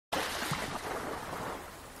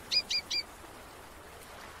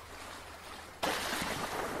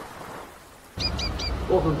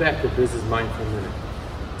Welcome back to Business Mindful Minute.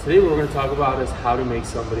 Today what we're going to talk about is how to make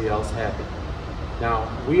somebody else happy. Now,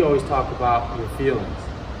 we always talk about your feelings.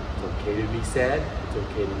 It's okay to be sad, it's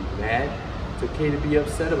okay to be mad, it's okay to be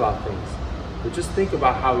upset about things. But just think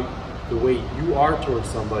about how the way you are towards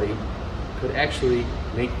somebody could actually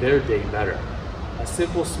make their day better. A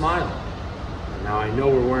simple smile. Now I know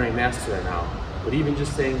we're wearing masks right now, but even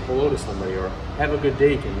just saying hello to somebody or have a good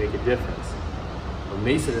day can make a difference. When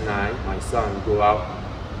Mason and I, my son, go out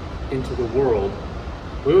into the world,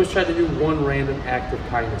 we always try to do one random act of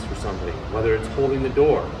kindness for somebody, whether it's holding the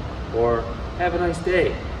door or have a nice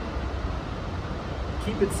day.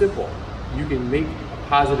 Keep it simple. You can make a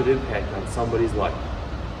positive impact on somebody's life.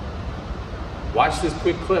 Watch this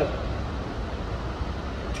quick clip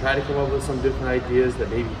and try to come up with some different ideas that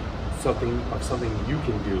maybe something you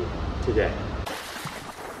can do today.